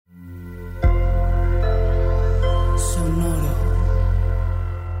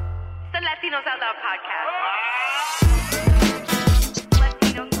Latinos Out Loud podcast.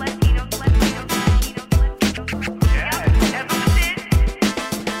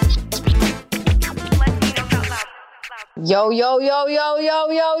 Yo, yo, yo, yo, yo,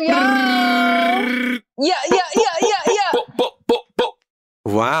 yo, yo. Yeah.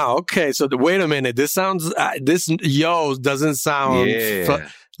 Wow. Okay. So wait a minute. This sounds. This yo doesn't sound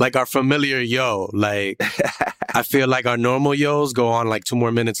like our familiar yo. Like I feel like our normal yos go on like 2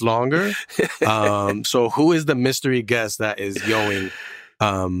 more minutes longer. So who is the mystery guest that is yoing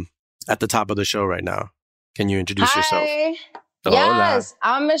at the top of the show right now? Can you introduce yourself? Yes,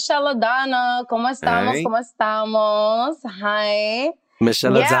 I'm Michelle Adana. ¿Cómo estamos? Hi. ¿Cómo estamos? Hi.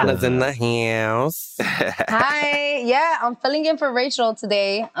 Michelle Yeah. Adana's in the house. Hi. Yeah, I'm filling in for Rachel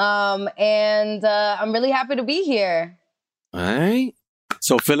today. And I'm really happy to be here. All right.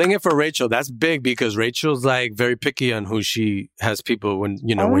 So filling in for Rachel, that's big because Rachel's like very picky on who she has people when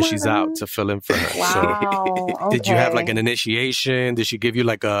she's out to fill in for her. Wow. Did you have like an initiation? Did she give you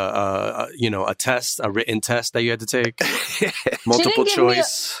like a test, a written test that you had to take? Multiple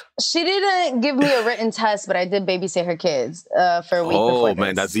choice. She didn't give me a written test, but I did babysit her kids for a week before Oh,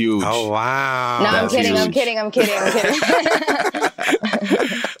 man, that's huge. Oh, wow. No, I'm That's kidding.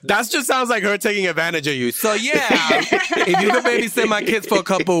 That just sounds like her taking advantage of you. So yeah, if you could babysit my kids for a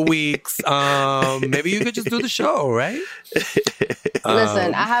couple of weeks, maybe you could just do the show, right?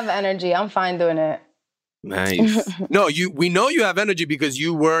 Listen, I have energy. I'm fine doing it. Nice. No, we know you have energy because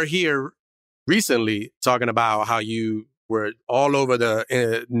you were here recently talking about how you were all over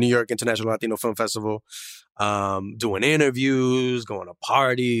the New York International Latino Film Festival, doing interviews, going to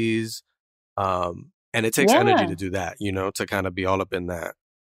parties, and it takes energy to do that, to kind of be all up in that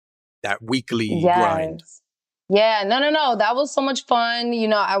weekly grind. Yeah, no. That was so much fun.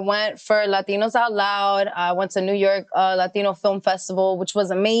 I went for Latinos Out Loud. I went to New York Latino Film Festival, which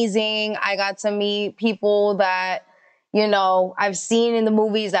was amazing. I got to meet people that, I've seen in the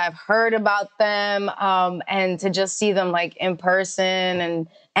movies. I've heard about them. And to just see them like in person and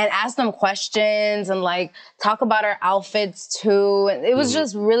ask them questions and like talk about our outfits too. It was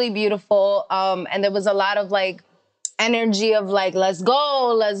just really beautiful. And there was a lot of like energy of like, let's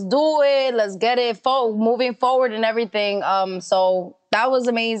go, let's do it, let's get it moving forward and everything. So that was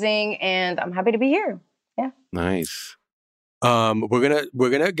amazing, and I'm happy to be here. Yeah. Nice. We're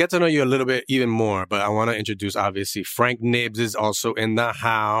gonna get to know you a little bit even more, but I want to introduce obviously Frank Nibs is also in the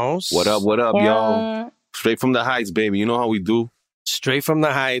house. What up, Yeah. y'all? Straight from the heights, baby. You know how we do. Straight from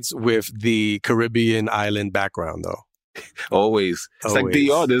the heights with the Caribbean island background, though. Always. It's like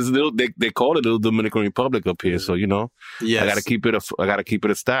DR. There's a little. They call it the Dominican Republic up here. So Yes. I gotta keep it. I gotta keep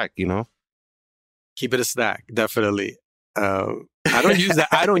it a stack. Keep it a stack, definitely. I don't use that.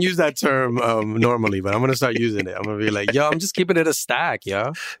 I don't use that term normally, but I'm gonna start using it. I'm gonna be like, yo, I'm just keeping it a stack,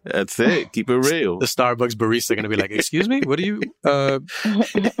 yo. That's it. Keep it real. The Starbucks barista gonna be like, excuse me, what do you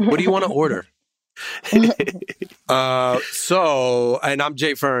want to order? And I'm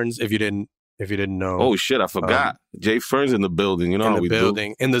Jay Ferns. If you didn't know. Oh shit! I forgot. Jay Fern's in the building. You know in how the we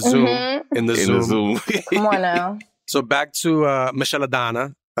building, in the Zoom, in the Zoom. Come on now. So back to Michelle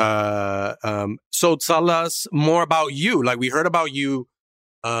Adana. So tell us more about you. Like we heard about you,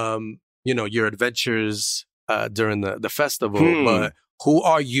 your adventures during the festival. But who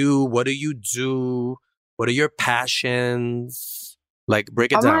are you? What do you do? What are your passions? Like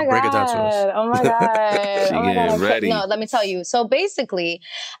break it down. Break it down to us. Oh my God. She getting ready. No, let me tell you. So basically,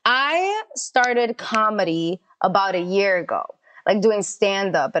 I started comedy about a year ago, like doing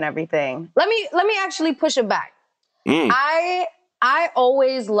stand-up and everything. Let me actually push it back. I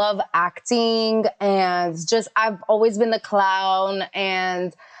always love acting, and I've always been the clown.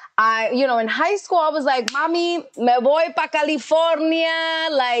 And in high school, I was like, Mommy, me voy pa' California,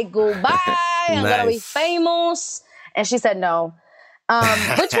 like goodbye, I'm gonna be famous. And she said no.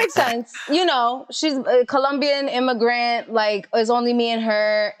 Which makes sense. She's a Colombian immigrant, like it's only me and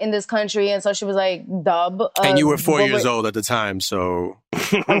her in this country. And so she was like, dub. And you were 4 years old at the time, so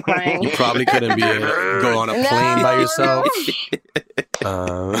I'm crying. you probably couldn't go on a plane by yourself.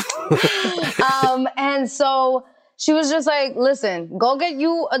 And so she was just like, listen, go get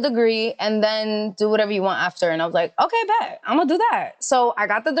you a degree and then do whatever you want after. And I was like, okay, bet. I'm going to do that. So I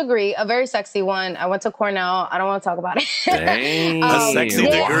got the degree, a very sexy one. I went to Cornell. I don't want to talk about it. Dang. A sexy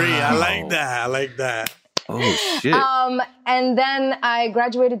yeah. degree. I like that. Oh shit. And then I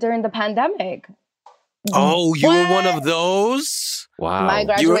graduated during the pandemic. Oh, you were one of those? Wow. My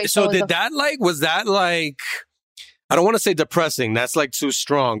graduation Was that like, I don't want to say depressing. That's like too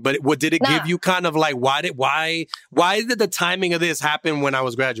strong. But did it give you kind of like, why did the timing of this happen when I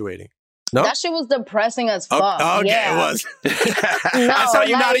was graduating? No? That shit was depressing as fuck. Okay, it was. No, I saw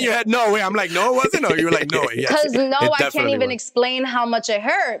you nodding your head. No, wait. I'm like, no, it wasn't. No, you were like, no, yes. Because I can't even explain how much it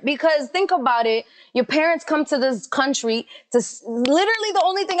hurt. Because think about it. Your parents come to this country to literally the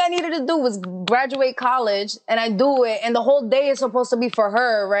only thing I needed to do was graduate college, and I do it, and the whole day is supposed to be for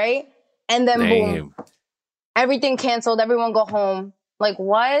her, right? And then boom, everything canceled. Everyone go home. Like,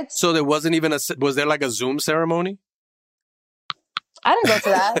 what? So there wasn't even was there like a Zoom ceremony? I didn't go to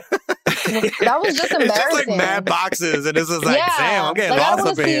that. That was just embarrassing. It's just like mad boxes, and this is like, damn, I'm getting lost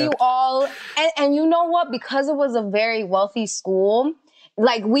up in here. You all, and you know what? Because it was a very wealthy school,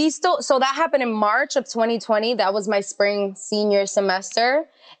 like so that happened in March of 2020. That was my spring senior semester.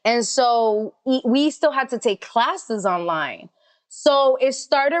 And so we still had to take classes online. So it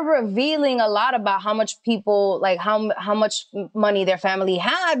started revealing a lot about how much people, like how much money their family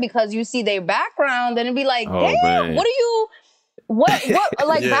had, because you see their background and it'd be like, damn, man. What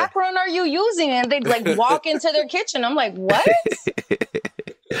background are you using? And they'd like walk into their kitchen. I'm like, what?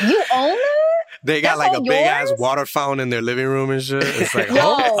 You own it? They got like a big ass water fountain in their living room and shit. It's like,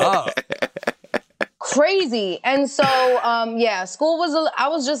 crazy. And so, school I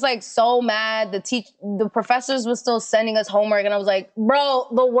was just like so mad. The professors were still sending us homework. And I was like, bro,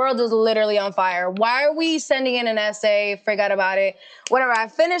 the world is literally on fire. Why are we sending in an essay? Forgot about it. Whatever. I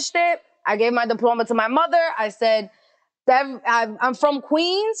finished it. I gave my diploma to my mother. I said, I'm from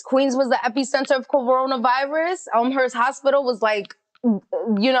Queens. Queens was the epicenter of coronavirus. Elmhurst Hospital was like,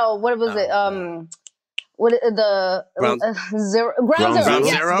 what was it? Ground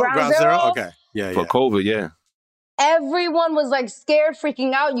zero. Okay. Yeah. For COVID, yeah. Everyone was like scared,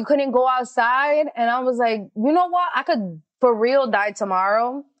 freaking out. You couldn't go outside. And I was like, you know what? I could for real die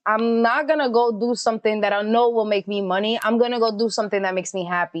tomorrow. I'm not going to go do something that I know will make me money. I'm going to go do something that makes me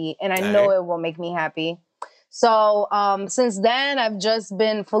happy. And I know it will make me happy. So since then, I've just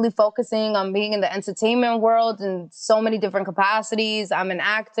been fully focusing on being in the entertainment world in so many different capacities. I'm an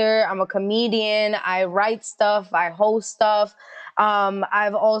actor. I'm a comedian. I write stuff. I host stuff.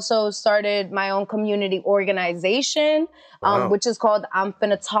 I've also started my own community organization, which is called I'm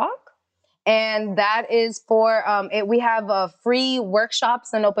Finna Talk. And that is for, we have free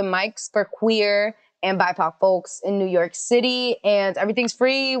workshops and open mics for queer and BIPOC folks in New York City, and everything's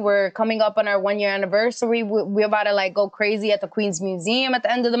free. We're coming up on our 1-year anniversary. We're about to like go crazy at the Queens Museum at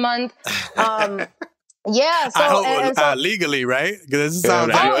the end of the month. Yeah, so, I hope, legally, right? Because this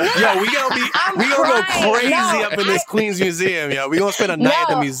sounds like, we gonna go crazy up in this Queens Museum, yo. We gonna spend a night at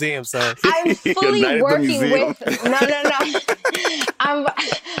the museum, so I'm fully working with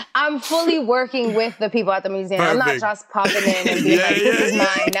I'm fully working with the people at the museum. Perfect. I'm not just popping in and being this is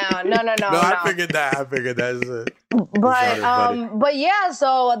mine now. No. No, I figured that. But yeah,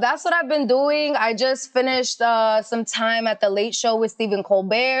 so that's what I've been doing. I just finished some time at the Late Show with Stephen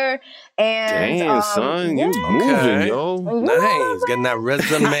Colbert. And damn, son, you moving, yo. Nice. Getting that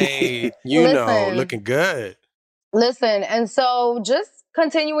resume, looking good. Listen, and so just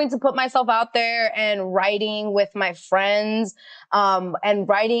continuing to put myself out there and writing with my friends, and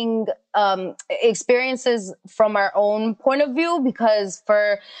writing experiences from our own point of view, because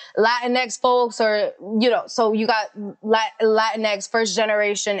for Latinx folks, or, so you got Latinx, first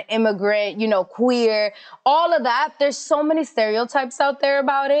generation, immigrant, queer, all of that. There's so many stereotypes out there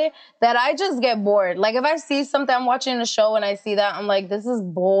about it that I just get bored. Like if I see something, I'm watching a show and I see that, I'm like, this is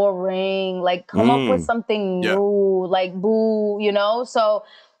boring. Like come up with something new, like boo, So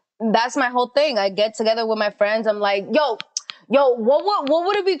that's my whole thing. I get together with my friends. I'm like, yo, what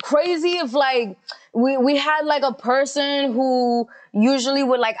would it be crazy if like we had like a person who usually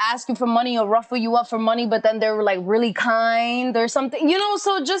would like ask you for money or ruffle you up for money, but then they're like really kind or something,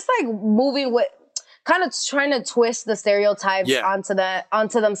 so just like moving with kind of trying to twist the stereotypes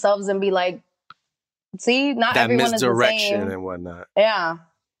onto themselves and be like, see, not that everyone is the same. Misdirection and whatnot. Yeah.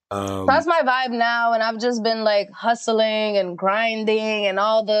 So that's my vibe now, and I've just been like hustling and grinding and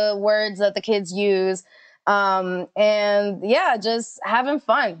all the words that the kids use. And yeah, just having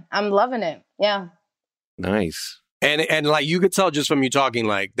fun. I'm loving it. Yeah. Nice. And like you could tell just from you talking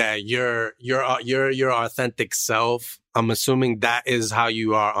like that you're your authentic self. I'm assuming that is how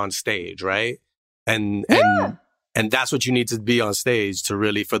you are on stage, right? And that's what you need to be on stage to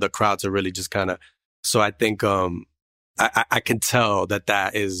really, for the crowd to really just kind of. So I think I can tell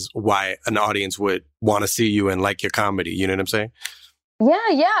that is why an audience would want to see you and like your comedy. You know what I'm saying?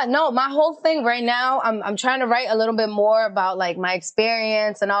 Yeah. No, my whole thing right now, I'm trying to write a little bit more about like my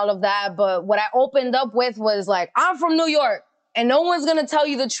experience and all of that. But what I opened up with was like, I'm from New York and no one's going to tell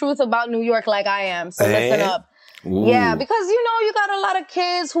you the truth about New York like I am. So listen up. Ooh. Yeah, because, you got a lot of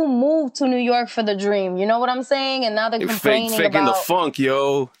kids who moved to New York for the dream. You know what I'm saying? And now they're complaining faking about the funk,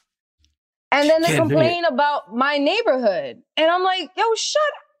 yo. And then they complain about my neighborhood. And I'm like, yo, shut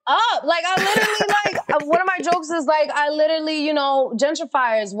up. Like, I literally, like, one of my jokes is like, I literally, you know,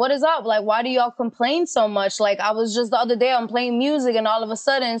 gentrifiers, what is up? Like, why do y'all complain so much? Like, I was just the other day, I'm playing music and all of a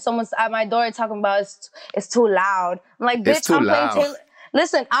sudden someone's at my door talking about it's too loud. I'm like, bitch, I'm playing Taylor.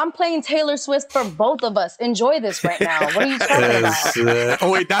 Listen, I'm playing Taylor Swift for both of us. Enjoy this right now. What are you talking about?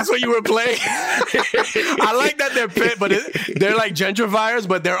 Oh, wait, that's what you were playing? I like that they're like gentrifiers,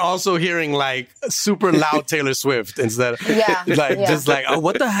 but they're also hearing like super loud Taylor Swift instead of just like, oh,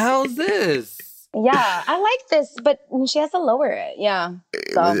 what the hell is this? Yeah, I like this, but she has to lower it. Yeah.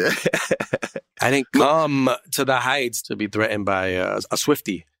 So. I didn't come to the Heights to be threatened by a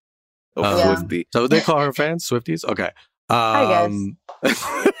Swiftie. Swiftie. So they call her fans Swifties? Okay. I guess.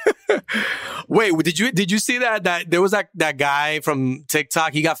 Wait, did you see that there was that guy from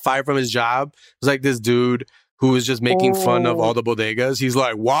TikTok? He got fired from his job. It was like this dude who was just making fun of all the bodegas. He's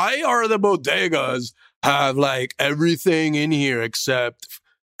like, why are the bodegas have like everything in here except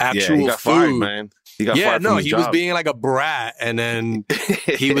actual he got food? Fired, man. He got fired from his job. Was being like a brat, and then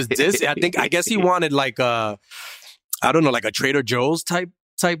he was I guess he wanted like like a Trader Joe's type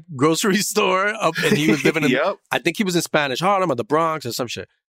grocery store up, and he was living in I think he was in Spanish Harlem or the Bronx or some shit.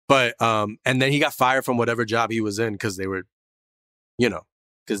 But and then he got fired from whatever job he was in because they were,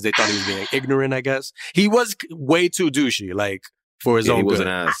 because they thought he was being ignorant, I guess. He was way too douchey, like for his own he was good.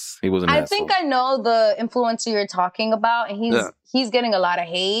 An ass. He was an I think I know the influencer you're talking about, and he's getting a lot of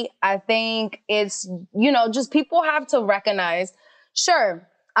hate. I think it's, just people have to recognize, sure,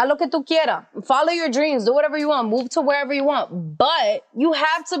 haz lo que tú quieras. Follow your dreams. Do whatever you want. Move to wherever you want. But you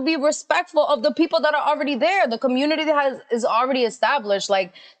have to be respectful of the people that are already there. The community that is already established.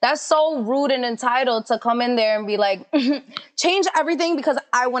 Like, that's so rude and entitled to come in there and be like, change everything because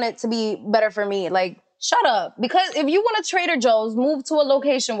I want it to be better for me. Like, shut up. Because if you want a Trader Joe's, move to a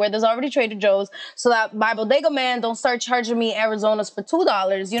location where there's already Trader Joe's so that my bodega man don't start charging me Arizona's for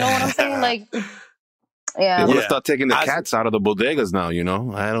 $2. You know what I'm saying? Like... Yeah. They want to start taking the cats out of the bodegas now,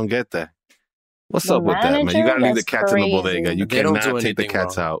 I don't get that. What's up with that, man? You got to leave the cats in the bodega. You cannot take the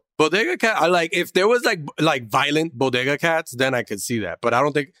cats out. Bodega cat, if there was like violent bodega cats, then I could see that. But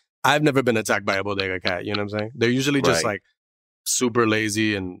I've never been attacked by a bodega cat, you know what I'm saying? They're usually just like super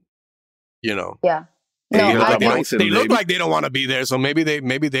lazy and, Yeah. No, they look like they don't want to be there, so maybe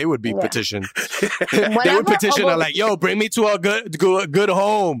they would be petitioned. They would petition her like, "Yo, bring me to a good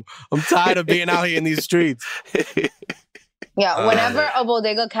home. I'm tired of being out here in these streets." Yeah, whenever a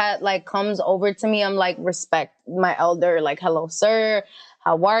bodega cat like comes over to me, I'm like, respect my elder. Like, hello, sir.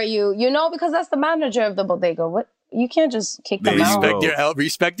 How are you? Because that's the manager of the bodega. What? You can't just kick them out.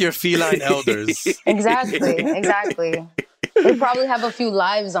 Respect your feline elders. Exactly. They probably have a few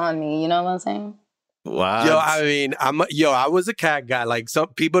lives on me. You know what I'm saying? Wow. Yo, I mean, I was a cat guy. Like, some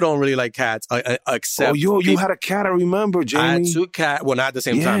people don't really like cats, except... you had a cat, I remember, Jamie. I had 2 cats. Well, not at the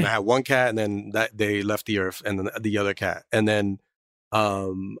same time. I had 1 cat, and then they left the earth, and then the other cat. And then,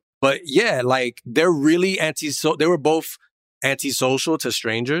 but yeah, like, they're really they were both antisocial to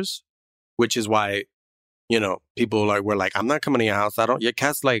strangers, which is why, people were like, I'm not coming to your house. Your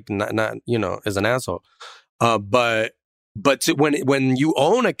cat's like, not is an asshole. But when you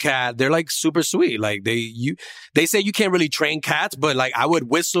own a cat, they're like super sweet. Like they say you can't really train cats, but like I would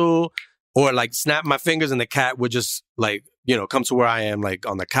whistle or like snap my fingers and the cat would just like, come to where I am, like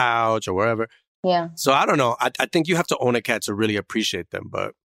on the couch or wherever. Yeah. So I don't know. I think you have to own a cat to really appreciate them.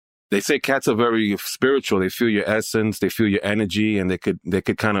 But they say cats are very spiritual. They feel your essence, they feel your energy, and they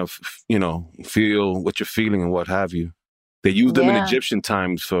could kind of, feel what you're feeling and what have you. They used them in Egyptian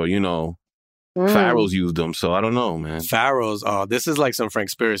times for, pharaohs used them, so I don't know, man. Pharaohs, this is like some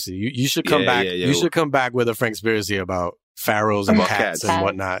Frankspiracy. You should come back. Yeah. You should come back with a Frankspiracy about pharaohs and cats and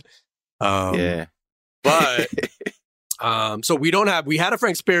whatnot. But so we had a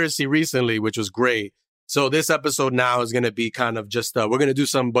Frankspiracy recently, which was great. So this episode now is going to be kind of just we're going to do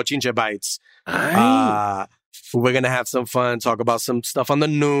some Bochinche bites. We're going to have some fun, talk about some stuff on the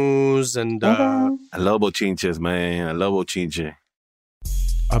news, and I love Bochinches, man. I love Bochinche.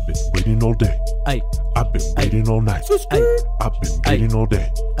 I've been waiting all day. Ay. I've been waiting all night. Ay. I've been waiting all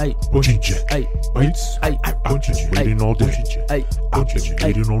day. Ay. Bochinche. Ay. Bites. Ay. Bochinche. Waiting all day. Ay. Bochinche.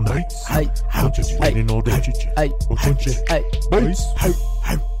 Waiting all night. Ay. Bochinche. Waiting all day. Ay. Bochinche. Ay. Bites.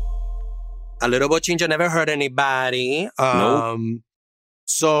 A little Bochinche never hurt anybody. Nope.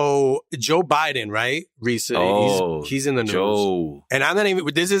 So Joe Biden, right? Recently, he's in the news. Joe. And I'm not even.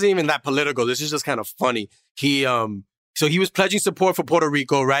 This isn't even that political. This is just kind of funny. So he was pledging support for Puerto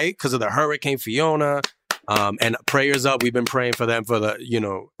Rico, right? Because of the Hurricane Fiona. And prayers up. We've been praying for them for the, if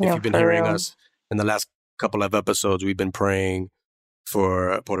you've been hearing us in the last couple of episodes, we've been praying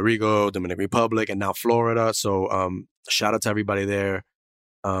for Puerto Rico, Dominican Republic, and now Florida. So shout out to everybody there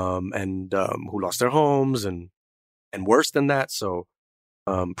and who lost their homes and worse than that. So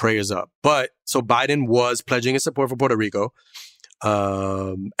prayers up. But so Biden was pledging his support for Puerto Rico.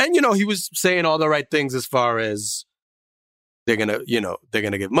 And, he was saying all the right things as far as they're going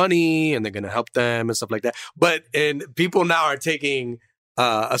to give money and they're going to help them and stuff like that. But and people now are taking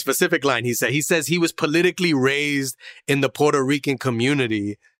a specific line. He says he was politically raised in the Puerto Rican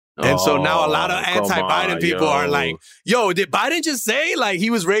community. And so now a lot of anti-Biden people are like, yo, did Biden just say like he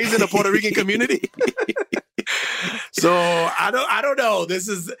was raised in a Puerto Rican community? So I don't know.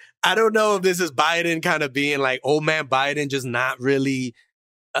 I don't know if this is Biden kind of being like old man Biden, just not really,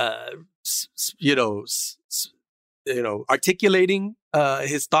 articulating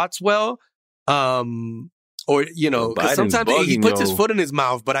his thoughts well, or sometimes he puts his foot in his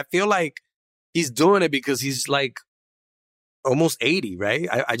mouth. But I feel like he's doing it because he's like almost 80, right?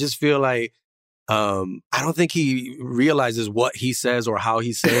 I just feel like I don't think he realizes what he says or how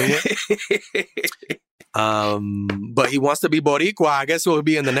he's saying it. But he wants to be Boricua. I guess he'll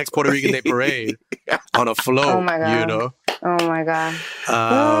be in the next Puerto Rican Day Parade on a float. Oh my God. Oh my God.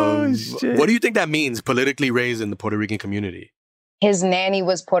 What do you think that means, politically raised in the Puerto Rican community? His nanny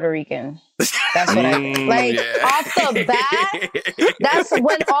was Puerto Rican. That's what off the bat, that's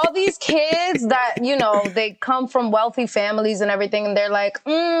when all these kids that, they come from wealthy families and everything, and they're like,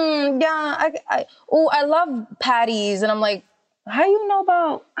 I love patties. And I'm like, how you know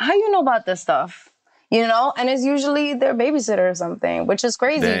about this stuff? And it's usually their babysitter or something, which is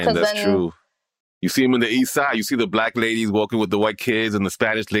crazy. That's true. You see them in the East Side. You see the black ladies walking with the white kids and the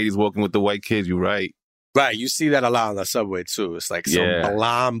Spanish ladies walking with the white kids. You're right. Right. You see that a lot on the subway, too. It's like some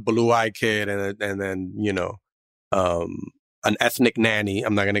blonde, blue-eyed kid and then, an ethnic nanny.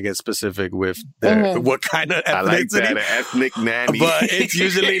 I'm not going to get specific with what kind of ethnicity. I like that, an ethnic nanny. But it's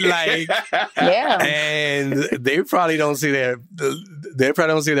usually like... Yeah. And they probably don't see their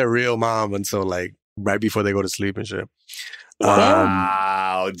real mom until like right before they go to sleep and shit.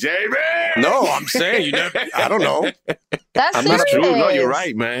 Wow, Jamie! No, I'm saying I don't know. That's serious. True. No, you're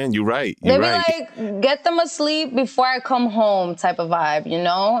right, man. You're right. They'd be like, get them asleep before I come home type of vibe,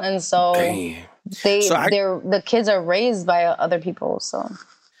 And so the kids are raised by other people. So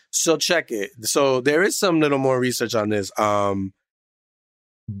check it. So there is some little more research on this. Biden's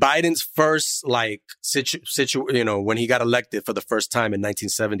first when he got elected for the first time in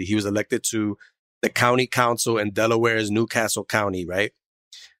 1970, he was elected to the county council in Delaware's Newcastle County, right?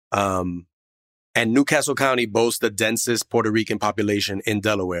 And Newcastle County boasts the densest Puerto Rican population in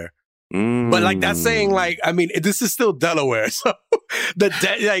Delaware. But that's saying this is still Delaware. So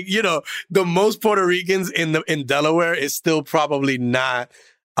the most Puerto Ricans in Delaware is still probably not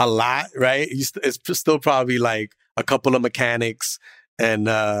a lot, right? It's still probably like a couple of mechanics and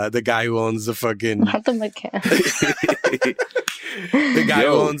the guy who owns the fucking... Not the mechanic. The guy who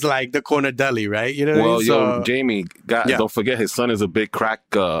owns like the corner deli, right? You know what I mean? So, Jamie, don't forget his son is a big crack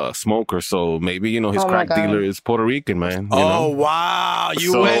smoker, so maybe his crack dealer is Puerto Rican, man. Wow,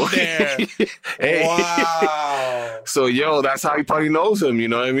 you went there. Hey. Wow. So that's how he probably knows him. You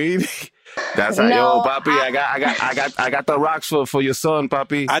know what I mean? That's how, papi, I got the rocks for your son,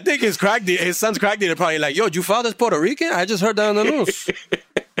 papi. I think his son's crack dealer probably like, yo, your father's Puerto Rican? I just heard that on the news.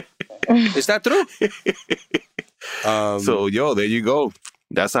 Is that true? So there you go.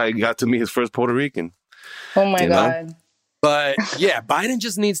 That's how he got to meet his first Puerto Rican. Oh my God. But yeah, Biden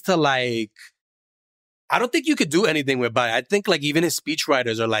just needs to I don't think you could do anything with Biden. I think even his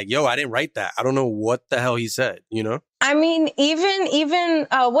speechwriters are like, yo, I didn't write that. I don't know what the hell he said, I mean, even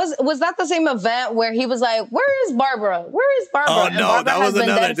was that the same event where he was like, where is Barbara? Where is Barbara? Oh, no, that was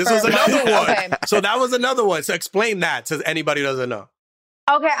another. This was another one. Okay. So that was another one. So explain that to anybody who doesn't know.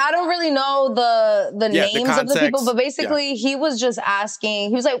 Okay, I don't really know the names of the people, but basically he was just asking,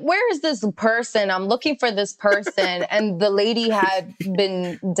 he was like, where is this person? I'm looking for this person. And the lady had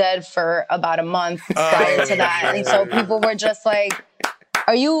been dead for about a month prior to that. And so people were just like,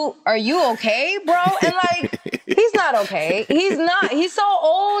 are you okay, bro? And he's not okay. He's not. He's so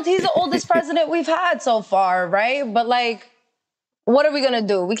old. He's the oldest president we've had so far, right? But what are we going to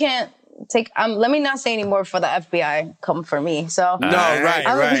do? We can't take, let me not say any more for the FBI come for me. So no,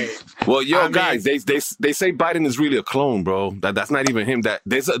 right. Well, guys, they say Biden is really a clone, bro. That's not even him. That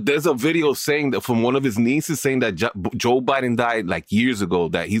there's a video saying that from one of his nieces saying that Joe Biden died years ago.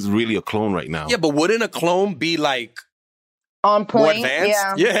 That he's really a clone right now. Yeah, but wouldn't a clone be on point? More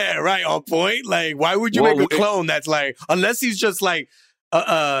advanced? Yeah, right. On point. Why would you make a clone that's unless he's just I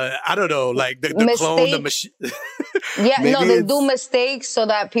don't know, the clone, the machine. Yeah, they do mistakes so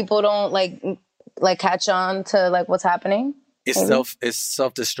that people don't catch on to what's happening. it's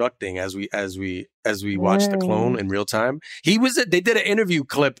self-destructing as we watch the clone in real time. They did an interview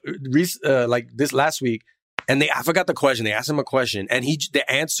clip like this last week, and I forgot the question. They asked him a question, and the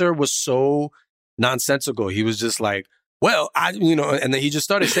answer was so nonsensical. He was just like, well, and then he just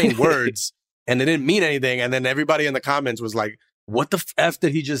started saying words and it didn't mean anything. And then everybody in the comments was like, what the F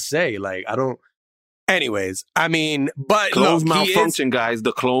did he just say? Like, I don't. Anyways, I mean, but clones malfunction, guys.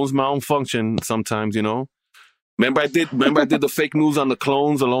 The clones malfunction sometimes, Remember I did the fake news on the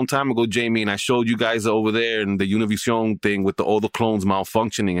clones a long time ago, Jamie, and I showed you guys over there in the Univision thing with all the clones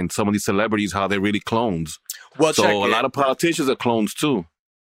malfunctioning and some of these celebrities, how they're really clones. Well, so a lot of politicians are clones too.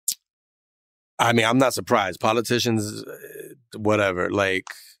 I mean, I'm not surprised. Politicians, whatever, like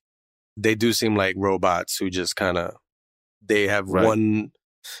they do seem like robots who just kind of they have one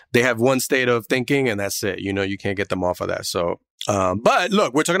state of thinking and that's it. You can't get them off of that. So, but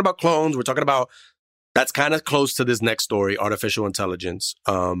look, we're talking about clones. We're talking about that's kind of close to this next story, artificial intelligence.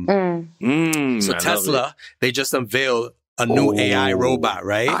 So Tesla, they just unveiled a new AI robot,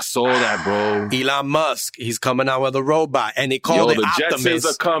 right? I saw that, bro. Elon Musk, he's coming out with a robot, and they call it Optimus.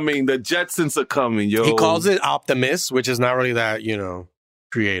 The Jetsons are coming, yo. He calls it Optimus, which is not really that,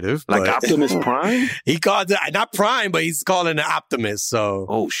 creative. Like Optimus Prime? He calls it, not Prime, but he's calling it Optimus, so.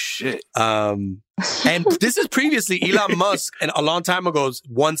 Oh, shit. And this is previously, Elon Musk, and a long time ago,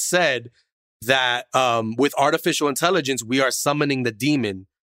 once said that with artificial intelligence, we are summoning the demon.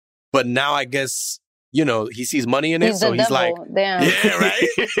 But now I guess, he sees money in it. So he's like, damn. Yeah, right?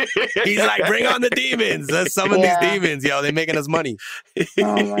 He's like, bring on the demons. Let's summon these demons. Yo, they're making us money.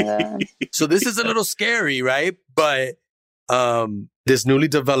 Oh my God. So this is a little scary, right? But this newly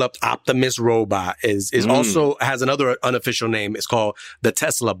developed Optimus robot is also has another unofficial name. It's called the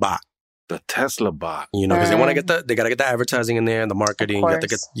Tesla bot. The Tesla bot. Because they want to they got to get the advertising in there and the marketing. You got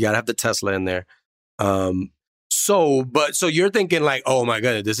to have the Tesla in there. So you're thinking like, oh my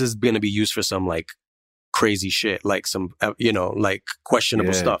God, this is going to be used for some like crazy shit, like some, like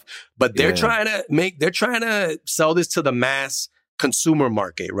questionable stuff. But they're trying to sell this to the mass consumer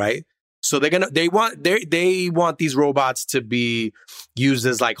market, right? So they want these robots to be used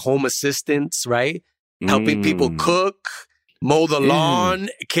as like home assistants, right? Helping people cook, mow the lawn,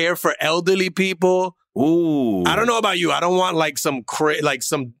 care for elderly people. Ooh. I don't know about you. I don't want like some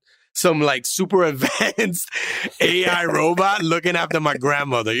like super advanced AI robot looking after my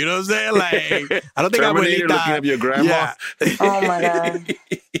grandmother. You know what I'm saying? Like, I don't think I'm really looking at your grandma. Yeah. Oh my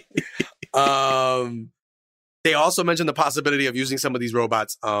God. They also mentioned the possibility of using some of these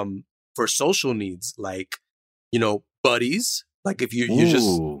robots for social needs, like, buddies. Like if you're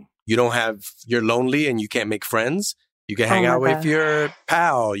lonely and you can't make friends, you can hang out with your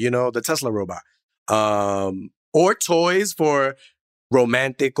pal, the Tesla robot. Or toys for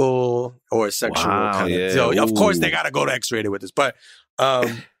romantical or sexual kind of. So of course they got to go to X-rated with this. But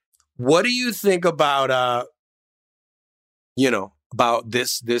what do you think about about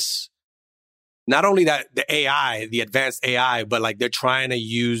this? Not only that the AI, the advanced AI, but like they're trying to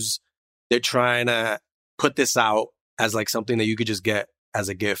put this out as like something that you could just get as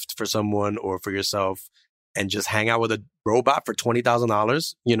a gift for someone or for yourself, and just hang out with a robot for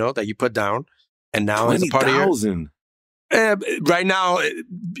 $20,000, that you put down, and now it's a part of your. Right now,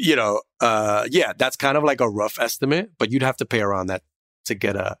 that's kind of like a rough estimate, but you'd have to pay around that to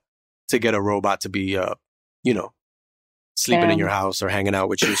get a robot to be, sleeping in your house or hanging out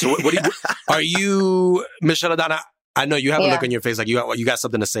with you. So are you, Michelle Adana? I know you have a look on your face like you got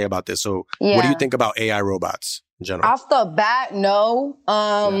something to say about this. So what do you think about AI robots in general? Off the bat, no.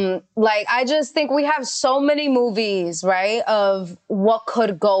 Like, I just think we have so many movies, right, of what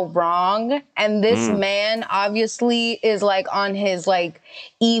could go wrong. And this man obviously is like on his like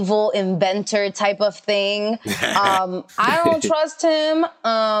evil inventor type of thing. I don't trust him.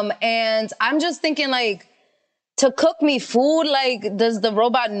 And I'm just thinking like, to cook me food, like, does the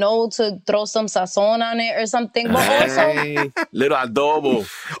robot know to throw some sazon on it or something? But also, little adobo.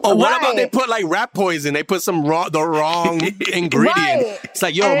 Oh, what about they put like rat poison? They put the wrong ingredient. Right. It's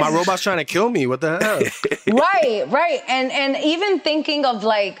like, my robot's trying to kill me. What the hell? Right. And even thinking of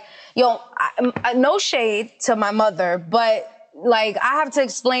like, no shade to my mother, but like I have to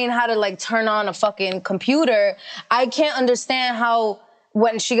explain how to like turn on a fucking computer. I can't understand how,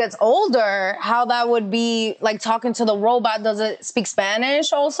 when she gets older, how that would be like talking to the robot. Does it speak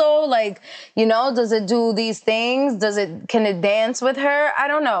Spanish also? Like, does it do these things? Can it dance with her? I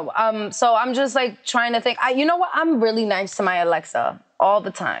don't know. So I'm just like trying to think. You know what? I'm really nice to my Alexa all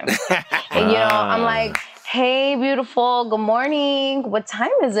the time. And, I'm like, hey, beautiful, good morning. What time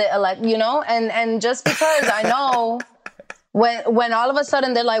is it? And just because I know when all of a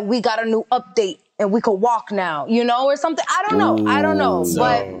sudden they're like, we got a new update and we could walk now, or something. I don't know. I don't know.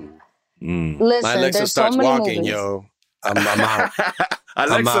 But listen, my Alexa there's starts so many walking, movies. yo. I'm out.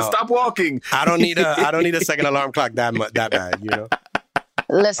 Alexa, stop walking. I don't need a second alarm clock that bad,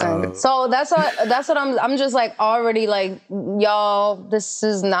 Listen, so that's what I'm just like already like, y'all, this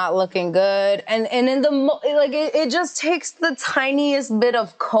is not looking good. And in it just takes the tiniest bit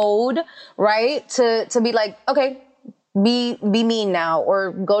of code, right? To be like, okay, be mean now,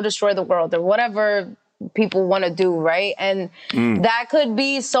 or go destroy the world, or whatever people want to do, right? And that could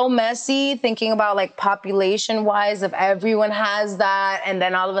be so messy, thinking about like population wise, if everyone has that, and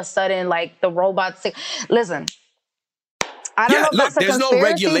then all of a sudden like the robots I listen, don't know if that's a there's no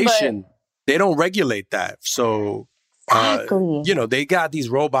regulation. But they don't regulate that. So exactly. They got these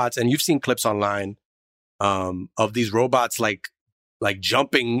robots, and you've seen clips online of these robots like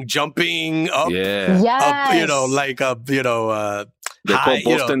jumping up. Yes. They're called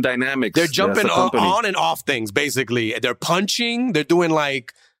Boston Dynamics. They're jumping on and off things, basically. They're punching. They're doing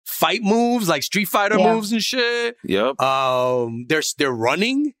like fight moves, like Street Fighter moves and shit. Yep. They're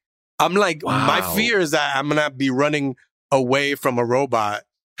running. I'm like, my fear is that I'm gonna be running away from a robot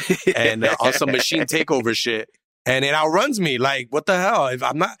and on some machine takeover shit, and it outruns me. Like, what the hell? If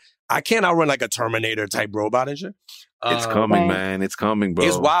I can't outrun like a Terminator type robot and shit. It's coming, man. It's coming, bro.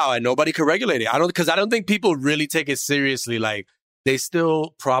 It's wild, and nobody can regulate it. I don't think people really take it seriously. Like, they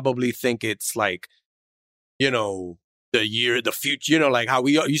still probably think it's like, the future. Like how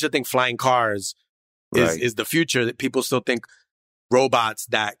we used to think flying cars is the future. That people still think robots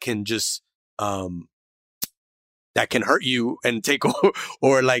that can just that can hurt you and take over,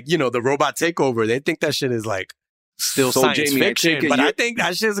 or like the robot takeover. They think that shit is like still science fiction, but I think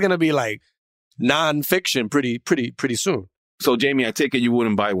that shit's gonna be like non-fiction pretty soon. So Jamie, I take it you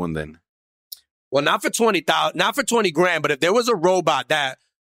wouldn't buy one then? Well, not for $20,000, but if there was a robot that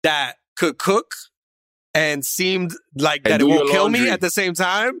could cook and seemed like that it won't kill me at the same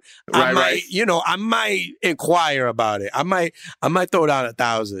time, I might inquire about it. I might throw down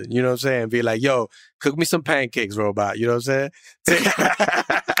 $1,000. You know what I'm saying? Be like, yo, cook me some pancakes, robot. You know what I'm saying?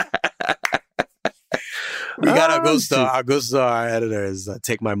 We got our our editor is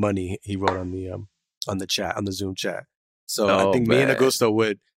take my money. He wrote on the chat, on the Zoom chat. So I think me and Augusto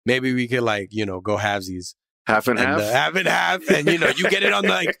would. Maybe we could go halvesies. Half and half? Half and half. And, you get it on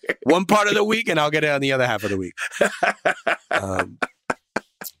like one part of the week and I'll get it on the other half of the week. The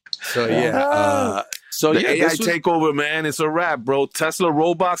AI takeover, man, it's a wrap, bro. Tesla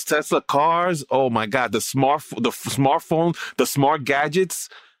robots, Tesla cars. Oh my God. The smartphone, the smart gadgets,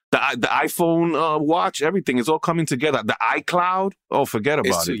 the iPhone watch, everything is all coming together. The iCloud. Oh, forget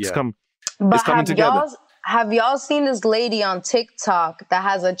about it. It's coming together. Have y'all seen this lady on TikTok that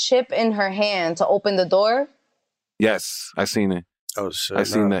has a chip in her hand to open the door? Yes, I seen it. Oh, shit. I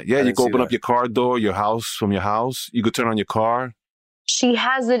seen that. Yeah, you can open up your car door, from your house. You could turn on your car. She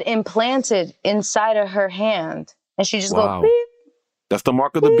has it implanted inside of her hand. And she just goes, beep. That's the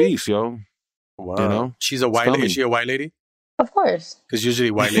mark of the beast, yo. Wow. She's a white lady. Is she a white lady? Of course. Because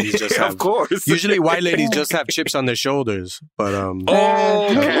usually white ladies just have... Of course. Usually white ladies just have chips on their shoulders. But,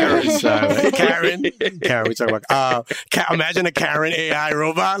 Karen, we talk about... imagine a Karen AI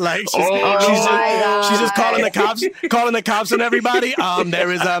robot. Like, she's just calling the cops on everybody.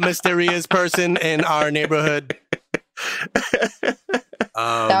 There is a mysterious person in our neighborhood.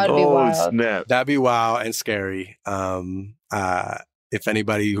 That would be wild. Snap. That'd be wild and scary. If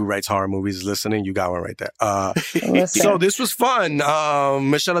anybody who writes horror movies is listening, you got one right there. So this was fun.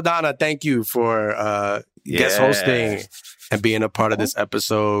 Michelle Adana, thank you for guest hosting and being a part of this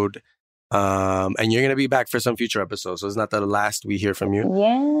episode. And you're going to be back for some future episodes. So it's not the last we hear from you.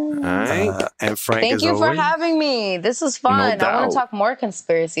 Yeah. And Frank, thank you for having me. This is fun. No I want to talk more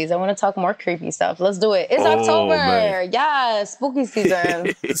conspiracies. I want to talk more creepy stuff. Let's do it. It's October. Man. Yeah, spooky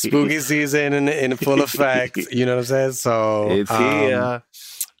season. Spooky season in full effect. You know what I'm saying? So it's here.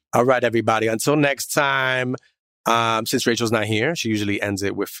 All right, everybody. Until next time. Since Rachel's not here, she usually ends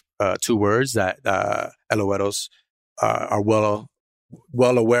it with 2 words that Eloeros are well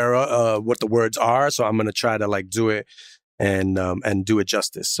aware of what the words are. So I'm going to try to do it and do it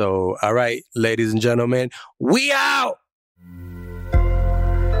justice. So, all right, ladies and gentlemen, we out.